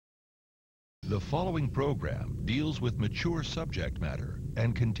The following program deals with mature subject matter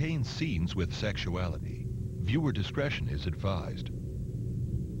and contains scenes with sexuality. Viewer discretion is advised.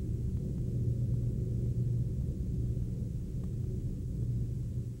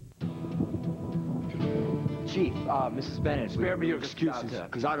 Chief, Mrs. Bennett. Spare me your excuses,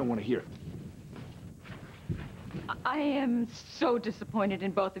 because I don't want to hear it. I am so disappointed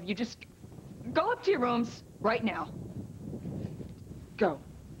in both of you. Just go up to your rooms right now. Go.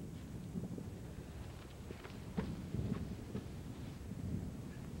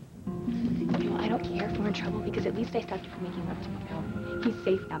 You know, I don't care if we're in trouble because at least I stopped you from making love to Miguel. He's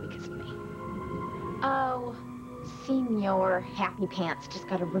safe now because of me. Oh, Senor Happy Pants just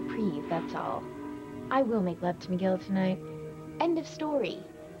got a reprieve, that's all. I will make love to Miguel tonight. End of story.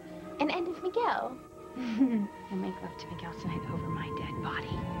 And end of Miguel. You'll make love to Miguel tonight over my dead body.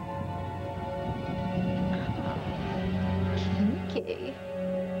 Kinky.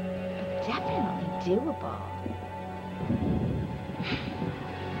 Definitely doable.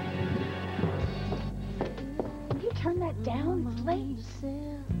 Will you turn that down, please?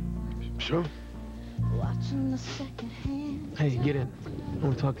 Sure. Hey, get in. I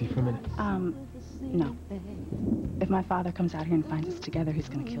want to talk to you for a minute. No. If my father comes out here and finds us together, he's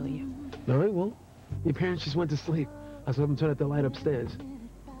gonna kill you. No, he won't. Your parents just went to sleep. I saw them turn out the light upstairs.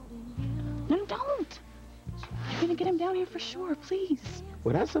 No, don't! You're gonna get him down here for sure, please.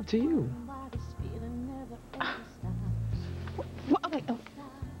 Well, that's up to you. Well, okay, oh,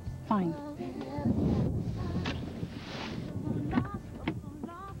 fine.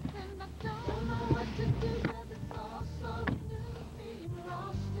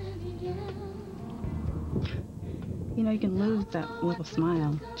 You know, you can lose that little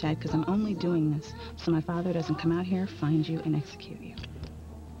smile, Chad, because I'm only doing this so my father doesn't come out here, find you, and execute you.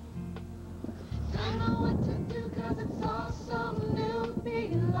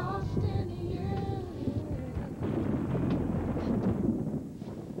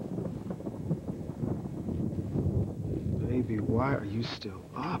 Baby, why are you still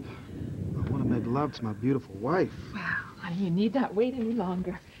up? I want to make love to my beautiful wife. Wow, honey, you need not wait any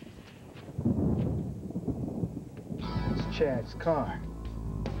longer. It's Chad's car.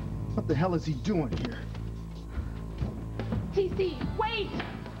 What the hell is he doing here? TC, wait!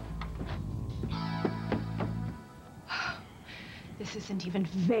 This isn't even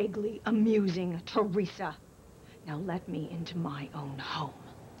vaguely amusing, Teresa. Now let me into my own home.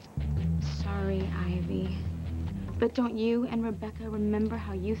 Sorry, Ivy. But don't you and Rebecca remember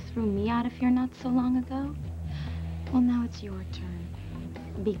how you threw me out of here not so long ago? Well, now it's your turn.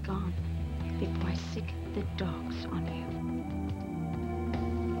 Be gone before I sick the dogs on you.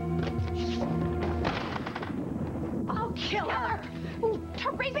 I'll kill her! Oh,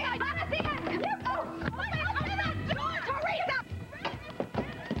 Teresa, I gotta see it! Oh, open that door, Teresa!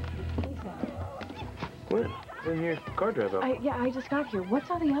 Gwen, in your car drive up. Yeah, I just got here. What's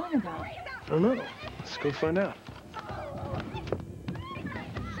all the yelling about? I don't know. Let's go find out.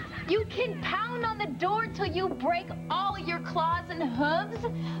 You can pound on the door till you break all your claws and hooves,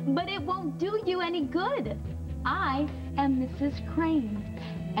 but it won't do you any good. I am Mrs. Crane,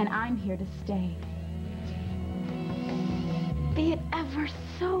 and I'm here to stay. Be it ever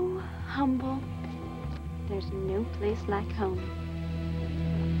so humble, there's no place like home.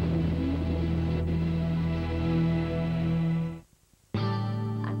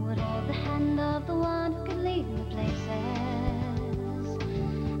 I would hold the hand of the one who could lead me places,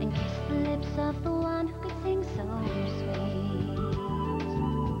 and kiss the lips of the one who could sing so sweet.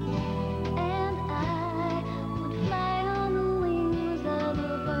 And I would fly on the wings of a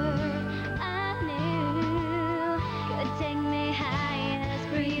bird I knew could take me highest.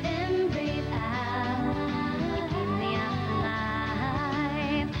 Breathe in, breathe out. You keep me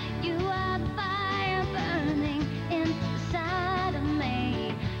alive. You are the fire burning inside of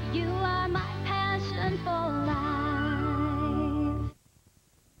me. You are my passion for life.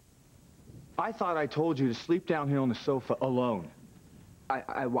 I thought I told you to sleep down here on the sofa alone.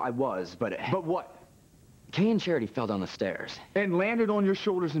 I was, but... But what? Kay and Charity fell down the stairs. And landed on your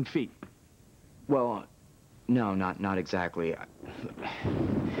shoulders and feet. Well, no, not exactly.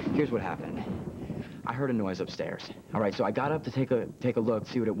 Here's what happened. I heard a noise upstairs. All right, so I got up to take a look,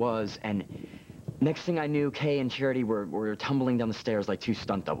 see what it was, and next thing I knew, Kay and Charity were tumbling down the stairs like two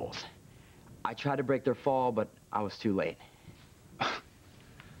stunt doubles. I tried to break their fall, but I was too late.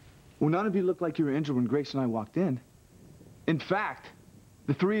 Well, none of you looked like you were injured when Grace and I walked in. In fact,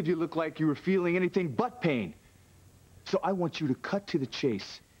 the three of you looked like you were feeling anything but pain. So I want you to cut to the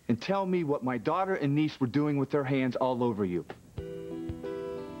chase and tell me what my daughter and niece were doing with their hands all over you.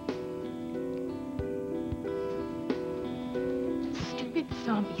 Stupid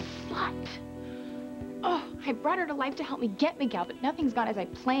zombie slut. I brought her to life to help me get Miguel, but nothing's gone as I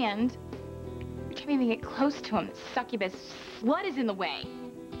planned. I can't even get close to him. The succubus slut is in the way.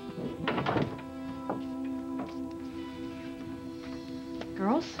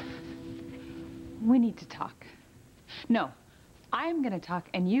 Girls, we need to talk. No, I'm going to talk,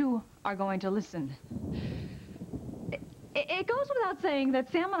 and you are going to listen. It goes without saying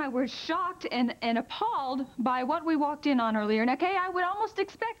that Sam and I were shocked and appalled by what we walked in on earlier. And, okay, I would almost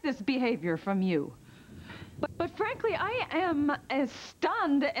expect this behavior from you. But frankly, I am as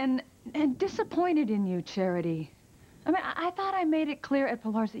stunned and disappointed in you, Charity. I mean, I thought I made it clear at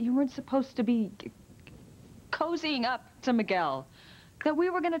Pilar's that you weren't supposed to be cozying up to Miguel, that we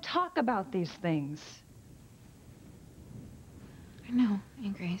were going to talk about these things. I know,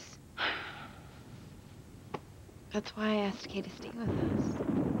 Aunt Grace. That's why I asked Kay to stay with us.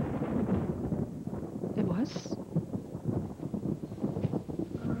 It was?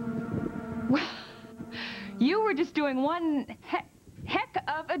 Well, you were just doing one heck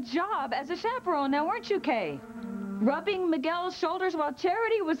of a job as a chaperone now, weren't you, Kay? Rubbing Miguel's shoulders while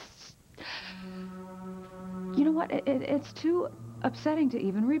Charity was... You know what? It's too upsetting to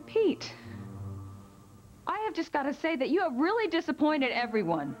even repeat. I have just got to say that you have really disappointed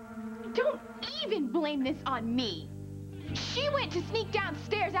everyone. Don't even blame this on me. She went to sneak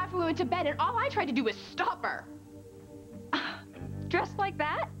downstairs after we went to bed, and all I tried to do was stop her. Dressed like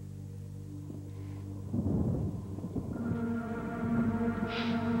that?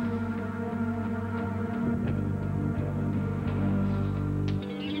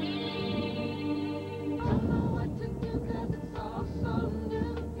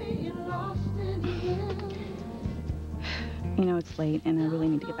 You know, it's late, and I really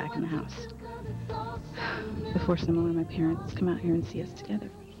need to get back in the house before some more of my parents come out here and see us together.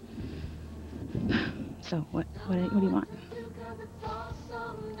 So, what do you want?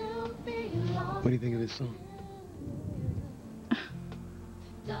 What do you think of this song?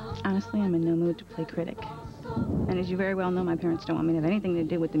 Honestly, I'm in no mood to play critic. And as you very well know, my parents don't want me to have anything to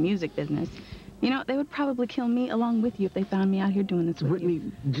do with the music business. You know, they would probably kill me along with you if they found me out here doing this with Whitney,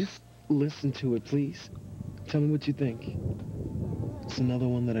 you. just listen to it, please. Tell me what you think. It's another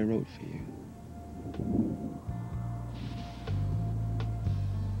one that I wrote for you.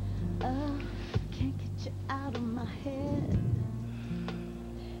 Can't get you out of my head.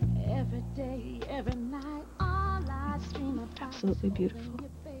 Every day, every night, all I dream about. Absolutely beautiful.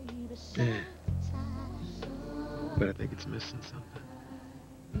 Yeah. But I think it's missing something.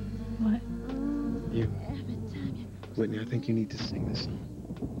 What? You. Whitney, I think you need to sing this song.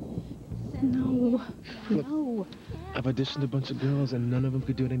 No. Look, No. I've auditioned a bunch of girls and none of them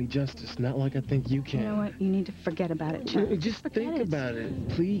could do it any justice. Not like I think you can. You know what? You need to forget about it, Chuck. Just Forget think about it,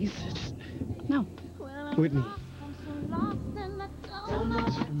 please. Just... No. Whitney.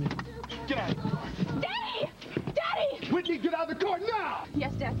 Get out of the car. Daddy! Daddy! Whitney, get out of the car now!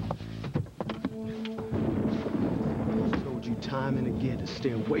 Yes, Dad. I told you time and again to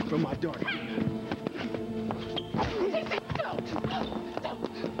stay away from my daughter.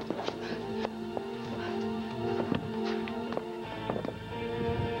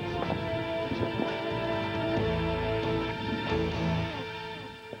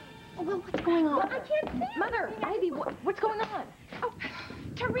 What's going on? Well, I can't see. Mother, Ivy, what's going on? Oh,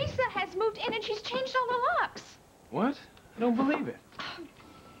 Teresa has moved in and she's changed all the locks. What? I don't believe it.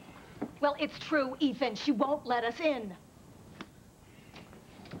 Well, it's true, Ethan. She won't let us in.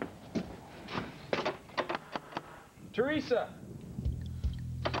 Teresa!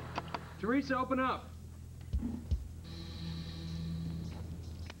 Teresa, open up.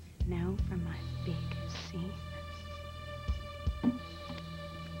 Now for my big scene.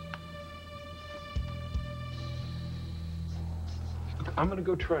 I'm gonna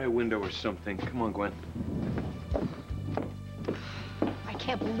go try a window or something. Come on, Gwen. I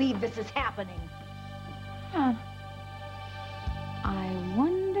can't believe this is happening. Huh. I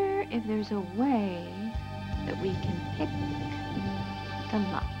wonder if there's a way that we can pick the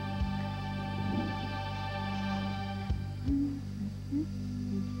lock.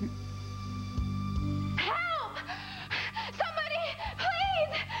 Help! Somebody,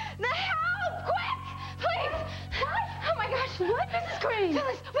 please! The help! Quick! Please! What? Oh my gosh. What, Mrs. Crane?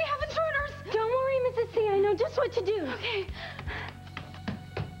 Phyllis, we have intruders! Don't worry, Mrs. C. I know just what to do. Okay.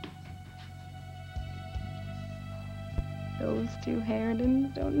 Those two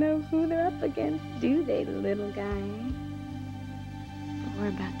harridans don't know who they're up against, do they, little guy? But we're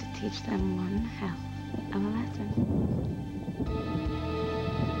about to teach them one hell of a lesson.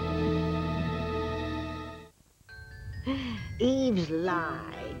 Eve's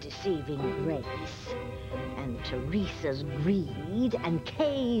lie deceiving Grace, and Teresa's greed and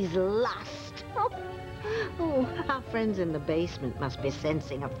Kay's lust Oh, our friends in the basement must be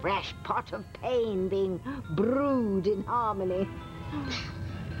sensing a fresh pot of pain being brewed in harmony.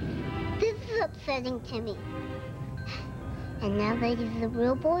 This is upsetting to me. And now that he's a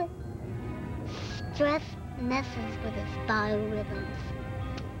real boy, stress messes with his biorhythms.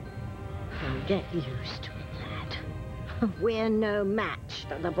 Oh, get used to it, lad. We're no match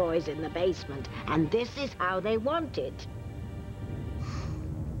for the boys in the basement, and this is how they want it.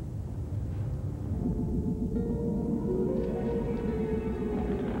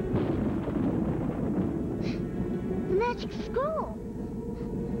 The magic scroll.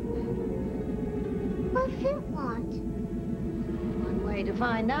 What's it want? One way to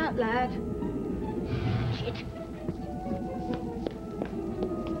find out, lad. Shit.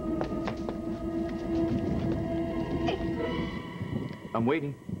 I'm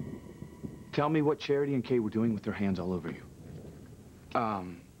waiting. Tell me what Charity and Kay were doing with their hands all over you.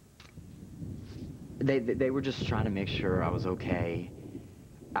 They were just trying to make sure I was okay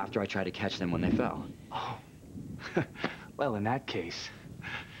after I tried to catch them when they fell. Oh. Well, in that case,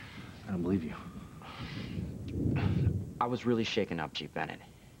 I don't believe you. I was really shaken up, Chief Bennett.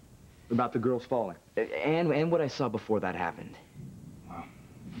 About the girls falling? And what I saw before that happened. Well,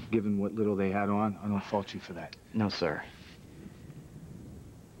 given what little they had on, I don't fault you for that. No, sir.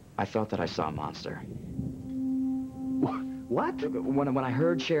 I felt that I saw a monster. What? When I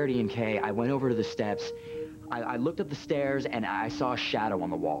heard Charity and Kay, I went over to the steps. I looked up the stairs, and I saw a shadow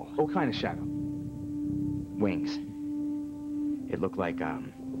on the wall. What kind of shadow? Wings. It looked like, a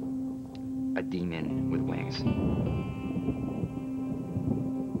demon with wings.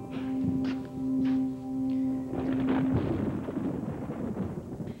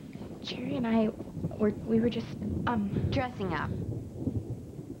 Jerry and I we were just, dressing up.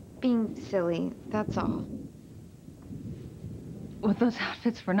 Being silly, that's all. Well, those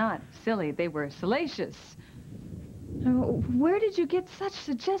outfits were not silly. They were salacious. Where did you get such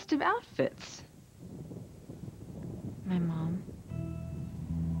suggestive outfits? My mom.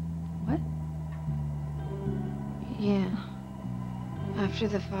 What? Yeah. After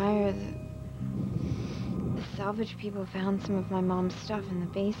the fire, the salvage people found some of my mom's stuff in the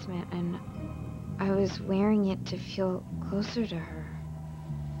basement, and I was wearing it to feel closer to her.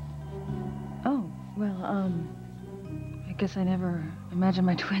 Oh, well, I guess I never imagined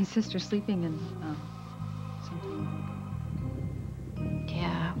my twin sister sleeping in, something.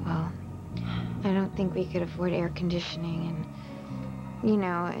 Yeah, well, I don't think we could afford air conditioning, and, you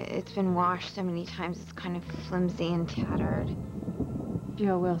know, it's been washed so many times, it's kind of flimsy and tattered.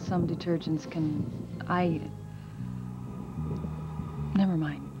 Yeah, well, some detergents can... Never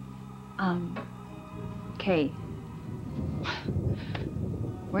mind. Kay.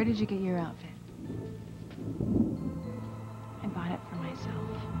 Where did you get your outfit? I bought it for myself.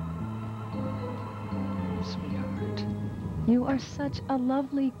 Sweetheart. You are such a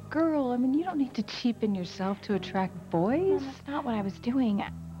lovely girl. I mean, you don't need to cheapen yourself to attract boys. No, that's not what I was doing.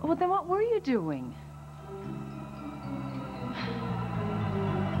 Well, then what were you doing?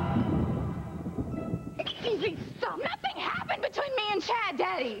 Easy, stop. Nothing happened between me and Chad,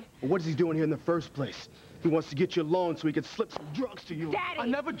 Daddy. Well, what is he doing here in the first place? He wants to get you alone so he can slip some drugs to you. Daddy! I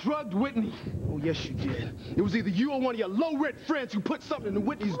never drugged Whitney. Oh, yes, you did. It was either you or one of your low-rent friends who put something in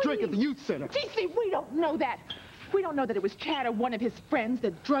Whitney's drink at the youth center. TC, we don't know that. We don't know that it was Chad or one of his friends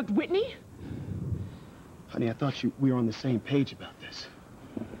that drugged Whitney. Honey, I thought we were on the same page about this.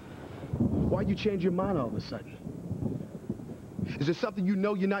 Why'd you change your mind all of a sudden? Is there something you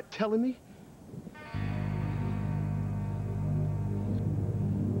know you're not telling me?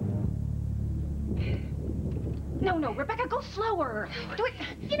 No, Rebecca, go slower.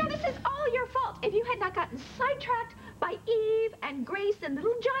 You know, this is all your fault. If you had not gotten sidetracked by Eve and Grace and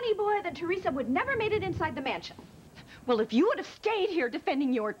little Johnny boy, then Teresa would never made it inside the mansion. Well, if you would have stayed here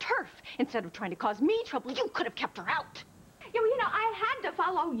defending your turf instead of trying to cause me trouble, you could have kept her out. Yeah, well, you know, I had to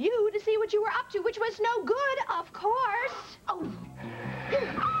follow you to see what you were up to, which was no good, of course. Oh.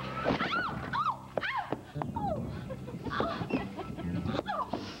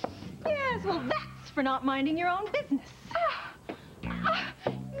 Yes, well, that's for not minding your own business.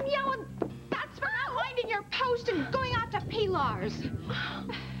 Yeah, well, that's for not minding your post and going out to Pilar's.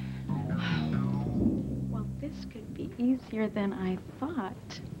 Well, this could be easier than I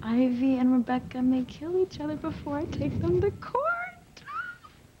thought. Ivy and Rebecca may kill each other before I take them to court.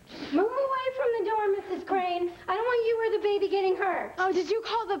 Move away from the door, Mrs. Crane. I don't want you or the baby getting hurt. Oh, did you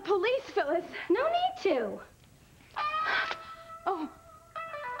call the police, Phyllis? No need to. Oh,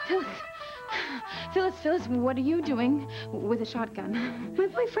 Phyllis, Phyllis, what are you doing with a shotgun? My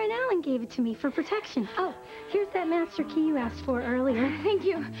boyfriend Alan gave it to me for protection. Oh, here's that master key you asked for earlier. Thank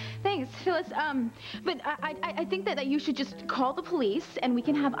you. Thanks, Phyllis. But I think that you should just call the police and we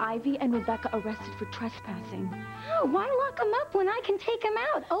can have Ivy and Rebecca arrested for trespassing. Oh, why lock them up when I can take them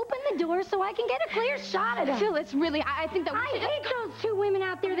out? Open the door so I can get a clear shot at them. Phyllis, really, I think that we should... I hate those two women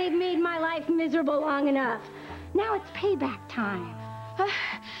out there. They've made my life miserable long enough. Now it's payback time. But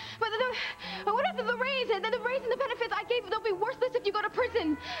what after the raise? The raise and the benefits I gave you, they'll be worthless if you go to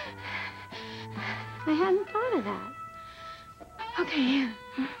prison. I hadn't thought of that. Okay.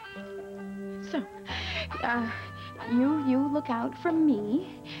 So, you look out for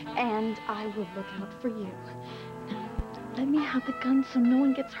me, and I will look out for you. Now, let me have the gun so no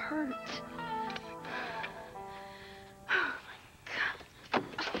one gets hurt. Oh, my God.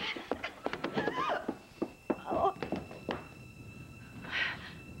 Oh.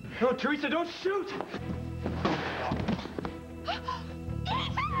 No, Teresa, don't shoot!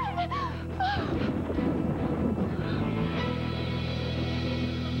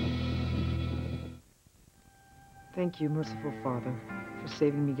 Thank you, merciful Father, for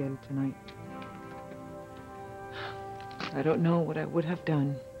saving me again tonight. I don't know what I would have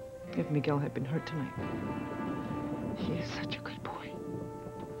done if Miguel had been hurt tonight. He is such a good boy.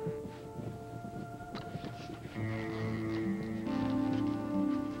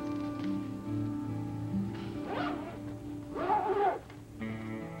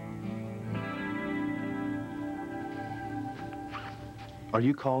 Are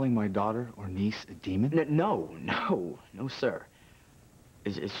you calling my daughter or niece a demon? No, sir.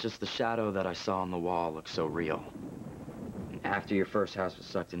 It's just the shadow that I saw on the wall looks so real. After your first house was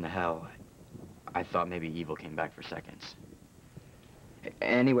sucked into hell, I thought maybe evil came back for seconds.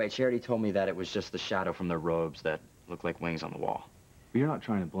 Anyway, Charity told me that it was just the shadow from their robes that looked like wings on the wall. You're not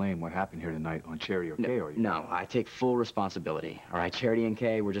trying to blame what happened here tonight on Charity or Kay, are you? No, I take full responsibility. All right, Charity and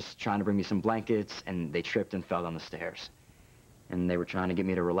Kay were just trying to bring me some blankets, and they tripped and fell down the stairs. And they were trying to get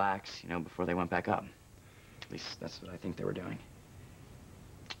me to relax, before they went back up. At least that's what I think they were doing.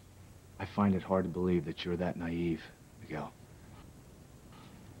 I find it hard to believe that you're that naive, Miguel.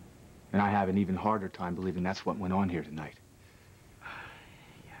 And I have an even harder time believing that's what went on here tonight.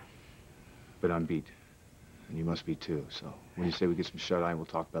 Yeah. But I'm beat. And you must be too, so what do you say we get some shut-eye and we'll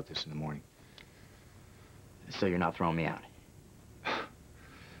talk about this in the morning? So you're not throwing me out?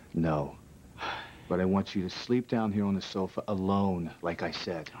 No. But I want you to sleep down here on the sofa alone, like I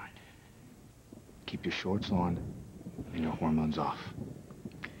said. Keep your shorts on and your hormones off.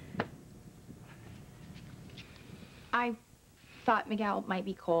 I thought Miguel might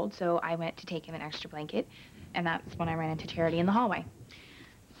be cold, so I went to take him an extra blanket, and that's when I ran into Charity in the hallway.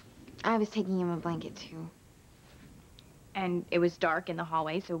 I was taking him a blanket, too. And it was dark in the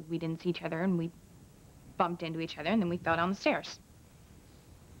hallway, so we didn't see each other, and we bumped into each other, and then we fell down the stairs.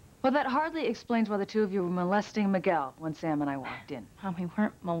 Well, that hardly explains why the two of you were molesting Miguel when Sam and I walked in. Well, we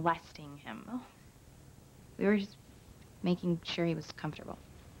weren't molesting him. Oh. We were just making sure he was comfortable.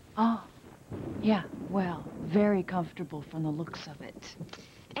 Oh, yeah, well, very comfortable from the looks of it.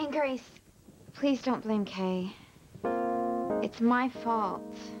 And Grace, please don't blame Kay. It's my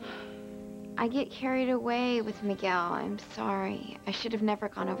fault. I get carried away with Miguel. I'm sorry. I should have never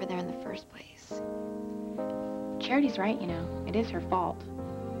gone over there in the first place. Charity's right, It is her fault.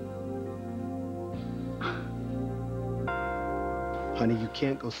 Honey, you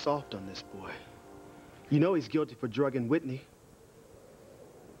can't go soft on this boy. You know he's guilty for drugging Whitney.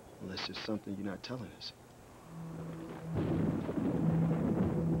 Unless there's something you're not telling us.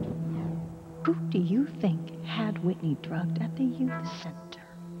 Who do you think had Whitney drugged at the youth center?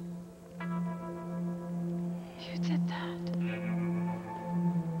 You did that?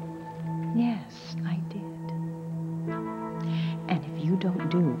 Yes, I did. And if you don't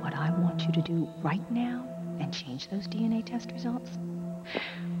do what I want you to do right now and change those DNA test results,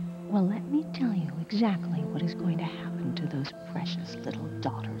 well, let me tell you exactly what is going to happen to those precious little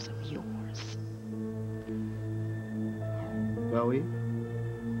daughters of yours. Well, Eve?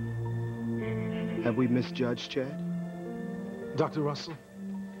 Have we misjudged Chad? Dr. Russell,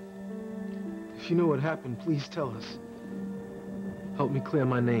 if you know what happened, please tell us. Help me clear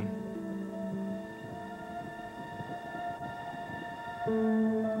my name.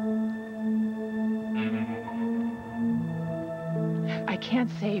 I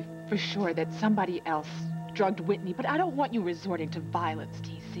can't say for sure that somebody else drugged Whitney, but I don't want you resorting to violence,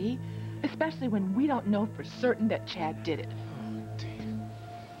 TC. Especially when we don't know for certain that Chad did it.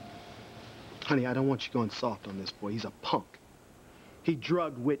 Honey, I don't want you going soft on this boy. He's a punk. He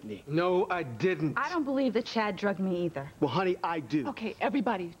drugged Whitney. No, I didn't. I don't believe that Chad drugged me either. Well, honey, I do. Okay,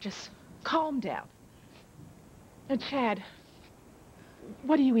 everybody, just calm down. Now, Chad,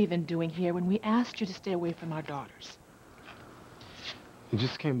 what are you even doing here when we asked you to stay away from our daughters? You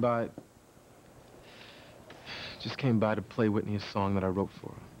just came by to play Whitney a song that I wrote for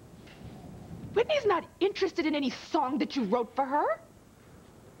her. Whitney's not interested in any song that you wrote for her.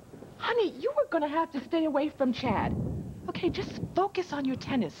 Honey, you were gonna have to stay away from Chad. Okay, just focus on your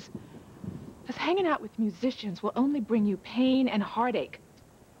tennis. Because hanging out with musicians will only bring you pain and heartache.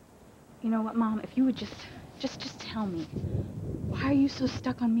 You know what, Mom? If you would just tell me, why are you so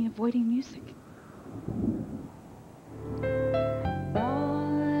stuck on me avoiding music?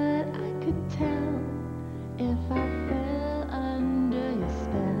 Thought I could tell if I fell under your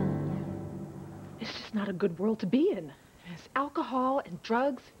spell. It's just not a good world to be in. There's alcohol and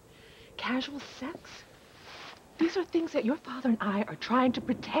drugs, casual sex. These are things that your father and I are trying to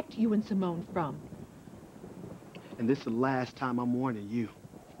protect you and Simone from. And this is the last time I'm warning you.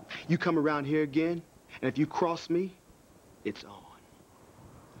 You come around here again, and if you cross me, it's on.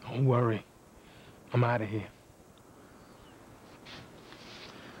 Don't worry. I'm out of here.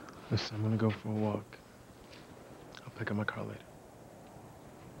 Listen, I'm gonna go for a walk. I'll pick up my car later.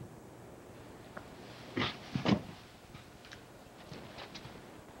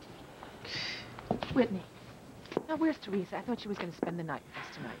 Whitney, now where's Teresa? I thought she was going to spend the night with us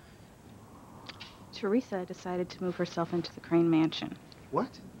tonight. Teresa decided to move herself into the Crane Mansion. What?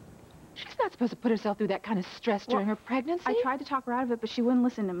 She's not supposed to put herself through that kind of stress during her pregnancy. I tried to talk her out of it, but she wouldn't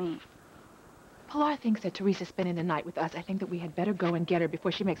listen to me. Pilar thinks that Teresa's spending the night with us. I think that we had better go and get her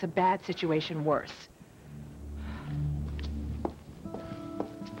before she makes a bad situation worse.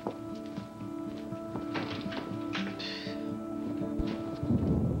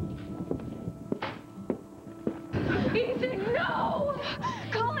 Ethan, no!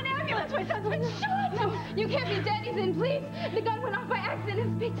 Call an ambulance. My son's been shot. No, you can't be dead, Ethan, please. The gun went off by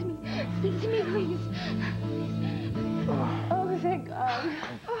accident. Speak to me. Speak to me, please. Oh, thank God.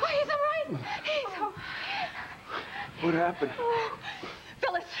 Oh, he's all right. He's all right. What happened? Oh.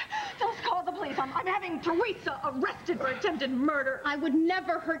 Phyllis, call the police. I'm having Teresa arrested for attempted murder. I would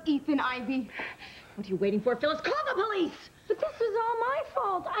never hurt Ethan, Ivy. What are you waiting for, Phyllis? Call the police! But this was all my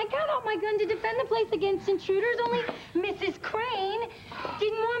fault. I got out my gun to defend the place against intruders, only Mrs. Crane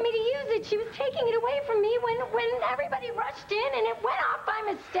didn't want me to use it. She was taking it away from me when everybody rushed in and it went off by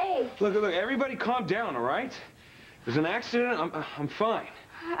mistake. Look, everybody calm down, all right? There's an accident. I'm fine.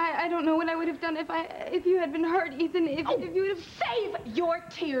 I don't know what I would have done if you had been hurt, Ethan, if you would have... Save your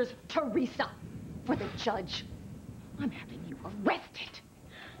tears, Teresa, for the judge. I'm having you arrested.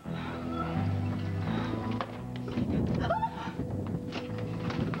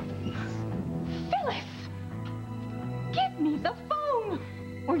 Phyllis! Give me the phone,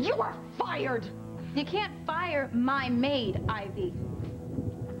 or you are fired. You can't fire my maid, Ivy.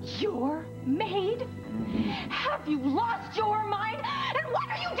 Your maid? Have you lost your mind? And what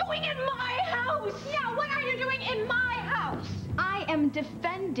are you doing in my house? Yeah, what are you doing in my house? I am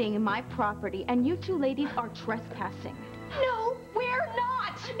defending my property, and you two ladies are trespassing. No, we're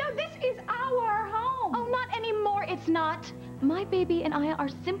not. No, this is our home. Oh, not anymore, it's not. My baby and I are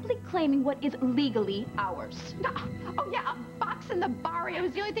simply claiming what is legally ours. Oh, yeah, a box in the barrio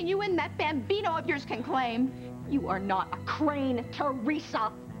is the only thing you and that bambino of yours can claim. You are not a Crane,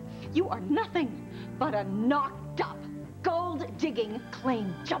 Teresa. You are nothing but a knocked-up, gold-digging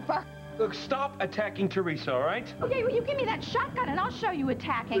claim jumper. Look, stop attacking Teresa, all right? Okay, well, you give me that shotgun and I'll show you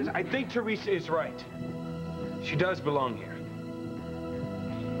attacking. Listen, I think Teresa is right. She does belong here.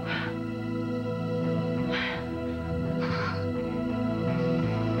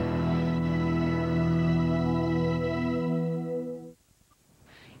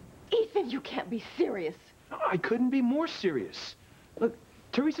 Ethan, you can't be serious. No, I couldn't be more serious. Look,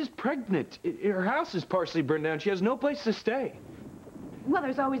 Teresa's pregnant. Her house is partially burned down. She has no place to stay. Well,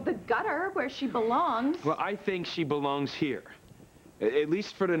 there's always the gutter where she belongs. Well, I think she belongs here. At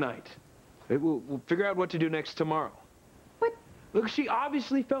least for tonight. We'll figure out what to do next tomorrow. What? Look, she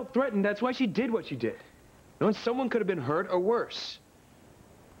obviously felt threatened. That's why she did what she did. You know, someone could have been hurt or worse.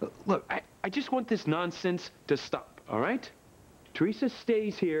 Look, I just want this nonsense to stop, all right? Teresa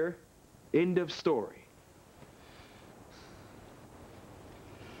stays here. End of story.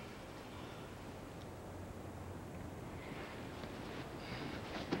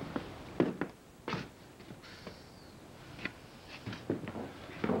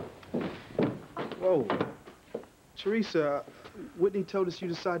 Whoa. Teresa, Whitney told us you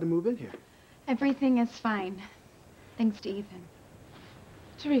decided to move in here. Everything is fine. Thanks to Ethan.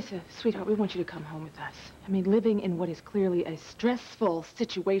 Teresa, sweetheart, we want you to come home with us. I mean, living in what is clearly a stressful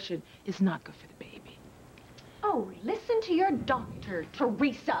situation is not good for the baby. Oh, listen Run to your doctor,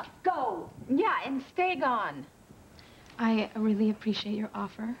 Teresa. Go. Yeah, and stay gone. I really appreciate your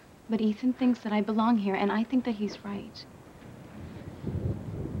offer, but Ethan thinks that I belong here, and I think that he's right.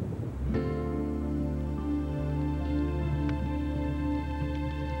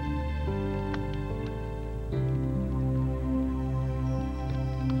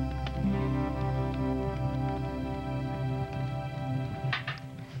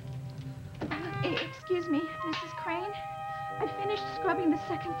 Excuse me, Mrs. Crane. I finished scrubbing the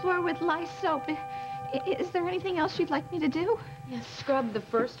second floor with lye soap. Is there anything else you'd like me to do? Yes, scrub the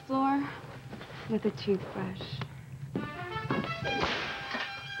first floor with a toothbrush.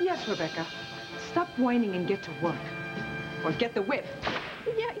 Yes, Rebecca. Stop whining and get to work. Or get the whip.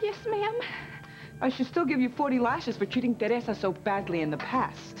 Yeah, yes, ma'am. I should still give you 40 lashes for treating Teresa so badly in the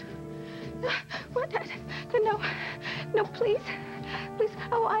past. What? No. No, please. Please.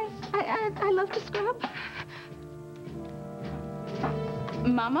 Oh, I love to scrub.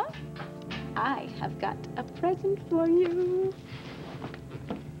 Mama, I have got a present for you.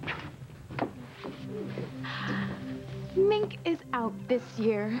 Mink is out this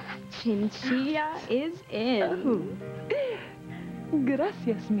year. Chinchilla is in. Oh.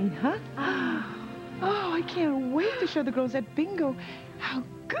 Gracias, mija. Oh, I can't wait to show the girls at bingo how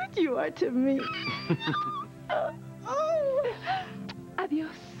good you are to me. Oh.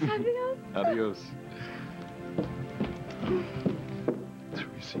 Adios. Adios. Adios.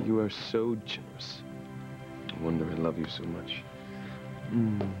 Teresa, you are so generous. No wonder I love you so much.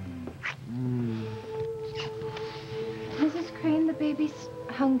 Mrs. Crane, the baby's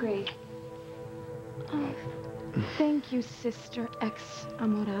hungry. Oh, thank you, Sister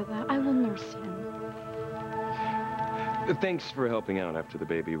Ex-Amorada. I will nurse him. Thanks for helping out after the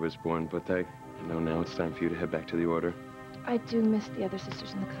baby was born, but I know now it's time for you to head back to the order. I do miss the other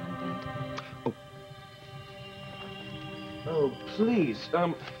sisters in the convent. Oh, please.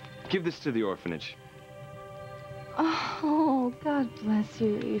 Give this to the orphanage. Oh, God bless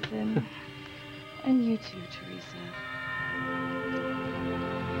you, Ethan. And you too, Teresa.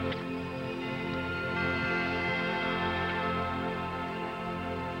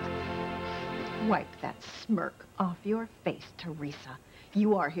 Wipe that smirk off your face, Teresa.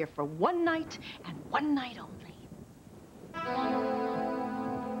 You are here for one night and one night only.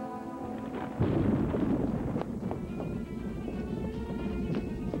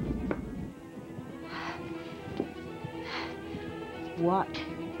 What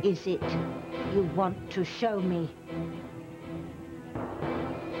is it you want to show me?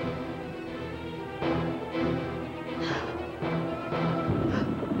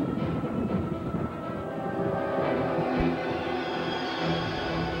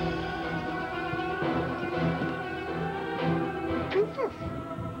 Princess,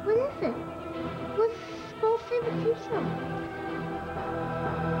 what is it? What's supposed to the future?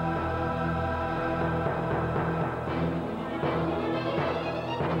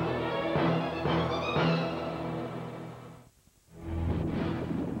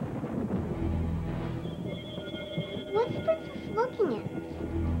 What's Princess looking at?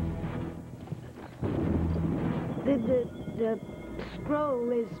 The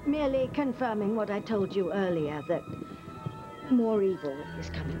scroll is merely confirming what I told you earlier, that more evil is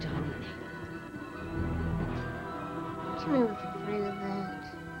coming to Harmony. I was afraid of that.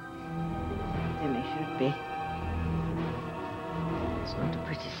 Then they should be. It's not a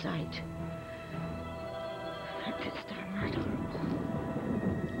pretty sight. It's downright horrible.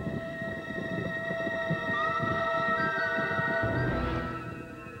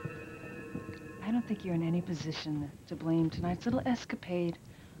 I don't think you're in any position to blame tonight's little escapade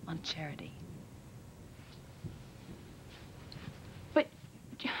on Charity. But...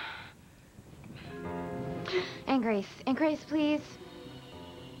 And Grace, please.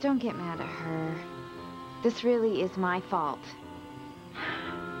 Don't get mad at her. This really is my fault.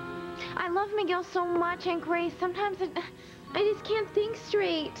 I love Miguel so much, Aunt Grace. Sometimes I just can't think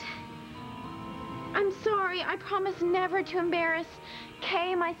straight. I'm sorry. I promise never to embarrass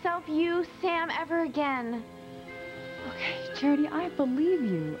Kay, myself, you, Sam, ever again. Okay, Charity, I believe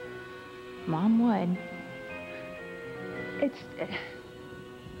you. Mom would. It's...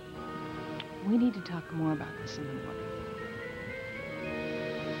 we need to talk more about this in the morning.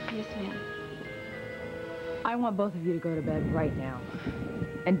 Yes, ma'am. I want both of you to go to bed right now.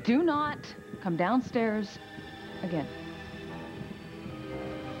 And do not come downstairs again.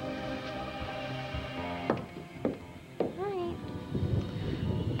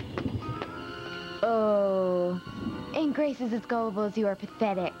 Oh, Aunt Grace is as gullible as you are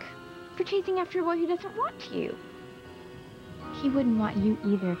pathetic for chasing after a boy who doesn't want you. He wouldn't want you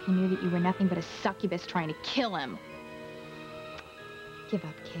either if he knew that you were nothing but a succubus trying to kill him. give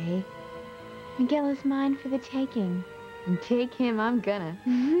up, Kay. Miguel is mine for the taking. And take him, I'm gonna.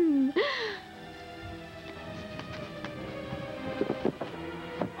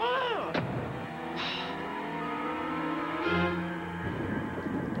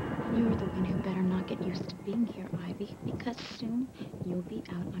 You're the one who better not get used to being here, Ivy, because soon you'll be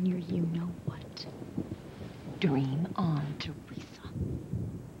out on your you-know-what. Dream on, Teresa.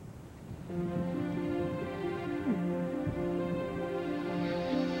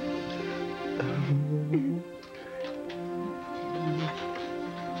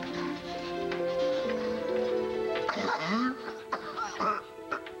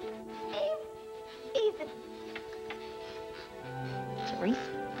 Ethan. Teresa,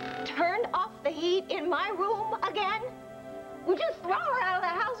 turned off the heat in my room again? Would you throw her out of the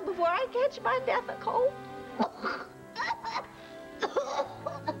house before I catch my death of cold?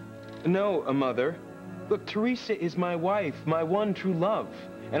 No, Mother. Look, Teresa is my wife, my one true love.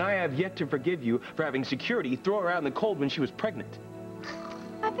 And I have yet to forgive you for having security throw her out in the cold when she was pregnant.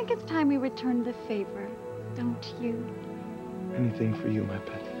 I think it's time we returned the favor, don't you? Anything for you, my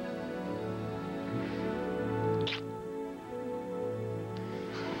pet.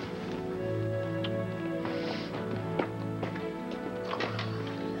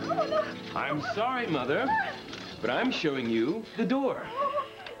 I'm sorry, Mother, but I'm showing you the door.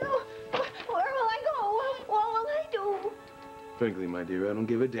 Where will I go? What will I do? Frankly, my dear, I don't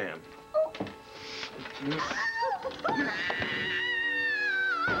give a damn.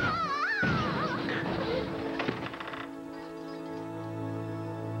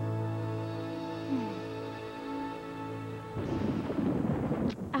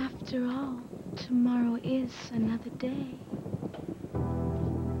 After all, tomorrow is another day.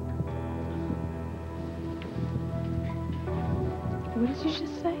 What did you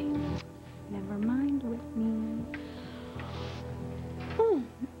just say? Never mind, Whitney.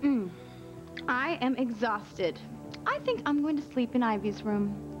 I am exhausted. I think I'm going to sleep in Ivy's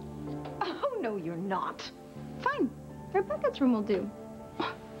room. Oh, no, you're not. Fine. Rebecca's room will do. No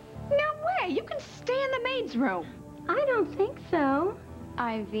way. You can stay in the maid's room. I don't think so.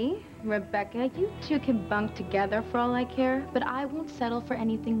 Ivy, Rebecca, you two can bunk together for all I care, but I won't settle for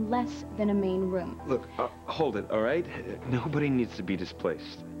anything less than a main room. Look, hold it, all right? Nobody needs to be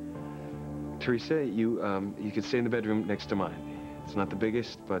displaced. Teresa, you can stay in the bedroom next to mine. It's not the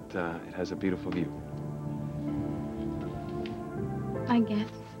biggest, but it has a beautiful view. I guess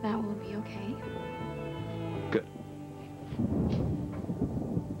that will be okay. Good.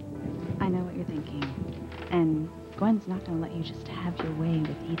 I know what you're thinking. And Gwen's not going to let you just have your way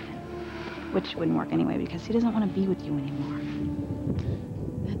with Ethan. Which wouldn't work anyway, because he doesn't want to be with you anymore.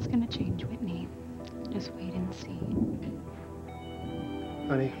 That's going to change, Whitney. Just wait and see.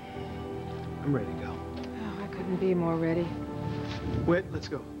 Honey, I'm ready to go. Oh, I couldn't be more ready. Wait, let's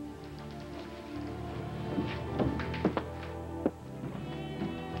go.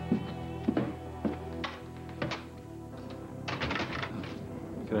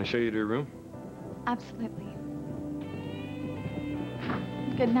 Can I show you to your room? Absolutely.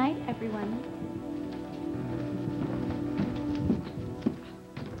 Good night, everyone.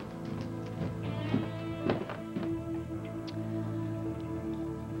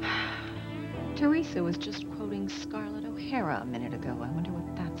 Teresa was just quoting Scarlett O'Hara a minute ago. I wonder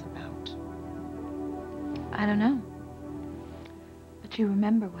what that's about. I don't know. But you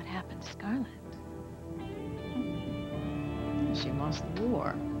remember what happened to Scarlett. She lost the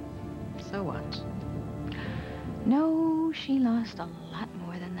war. So what? No, she lost a lot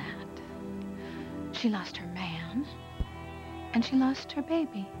more than that. She lost her man, and she lost her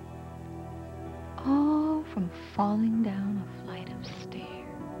baby. All from falling down a flight of stairs.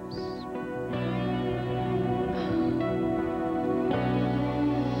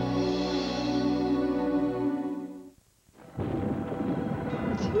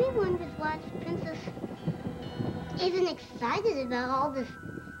 Timmy wonders why the princess isn't excited about all this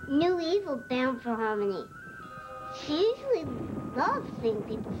new evil bound for Harmony. She usually loves seeing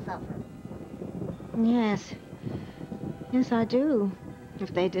people suffer. Yes. Yes, I do.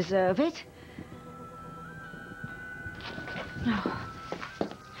 If they deserve it. Oh.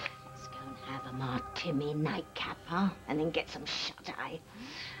 Let's go and have a Timmy nightcap, huh? And then get some shut-eye.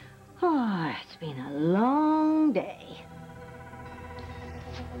 Oh, it's been a long day.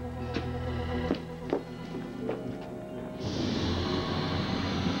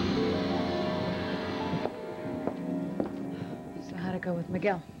 So how'd it go with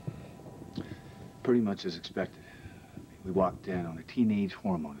Miguel? Pretty much as expected. We walked in on a teenage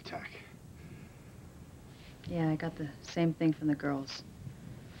hormone attack. Yeah, I got the same thing from the girls.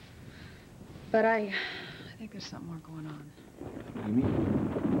 But I think there's something more going on. What do you mean?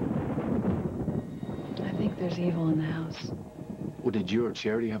 I think there's evil in the house. Well, did you or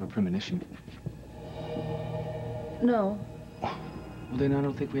Charity have a premonition? No. Well, then I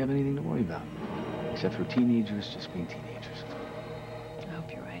don't think we have anything to worry about. Except for teenagers just being teenagers. I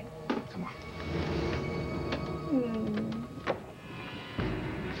hope you're right. Come on.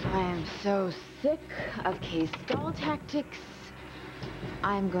 I am so sick of Kay's stall tactics.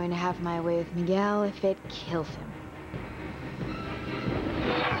 I'm going to have my way with Miguel if it kills him.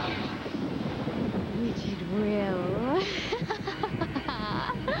 Which it will.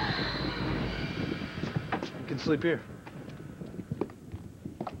 You can sleep here.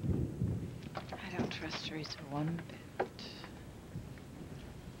 I don't trust Teresa one bit.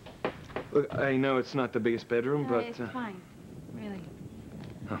 Look, I know it's not the biggest bedroom, but... It's fine. Really.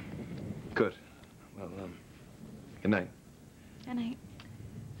 Oh, good. Well, good night. Good night.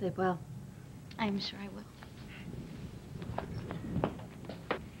 Sleep well. I'm sure I will.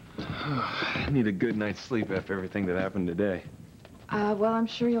 I need a good night's sleep after everything that happened today. Well, I'm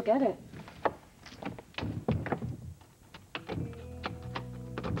sure you'll get it.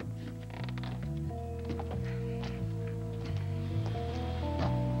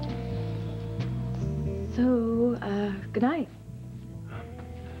 So, good night.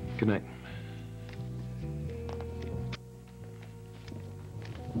 Good night.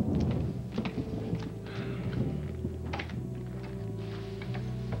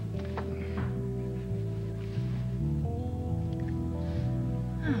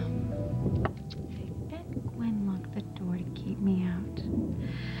 Gwen locked the door to keep me out.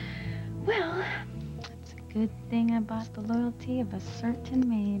 Well, it's a good thing I bought the loyalty of a certain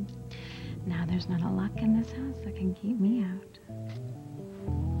maid. Now there's not a lock in this house that can keep me out.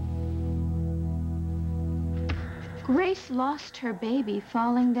 Grace lost her baby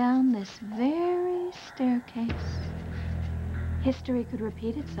falling down this very staircase. History could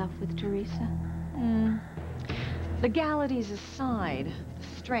repeat itself with Teresa. Legalities aside, the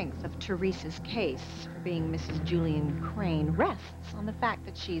strength of Teresa's case for being Mrs. Julian Crane rests on the fact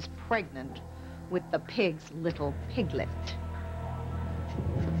that she's pregnant with the pig's little piglet.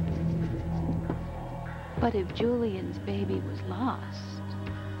 But if Julian's baby was lost,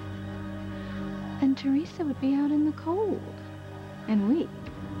 then Teresa would be out in the cold, and we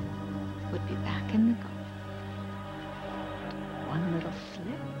would be back in the Gulf. One little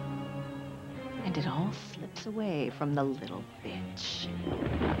slip, and it all slips away from the little bitch.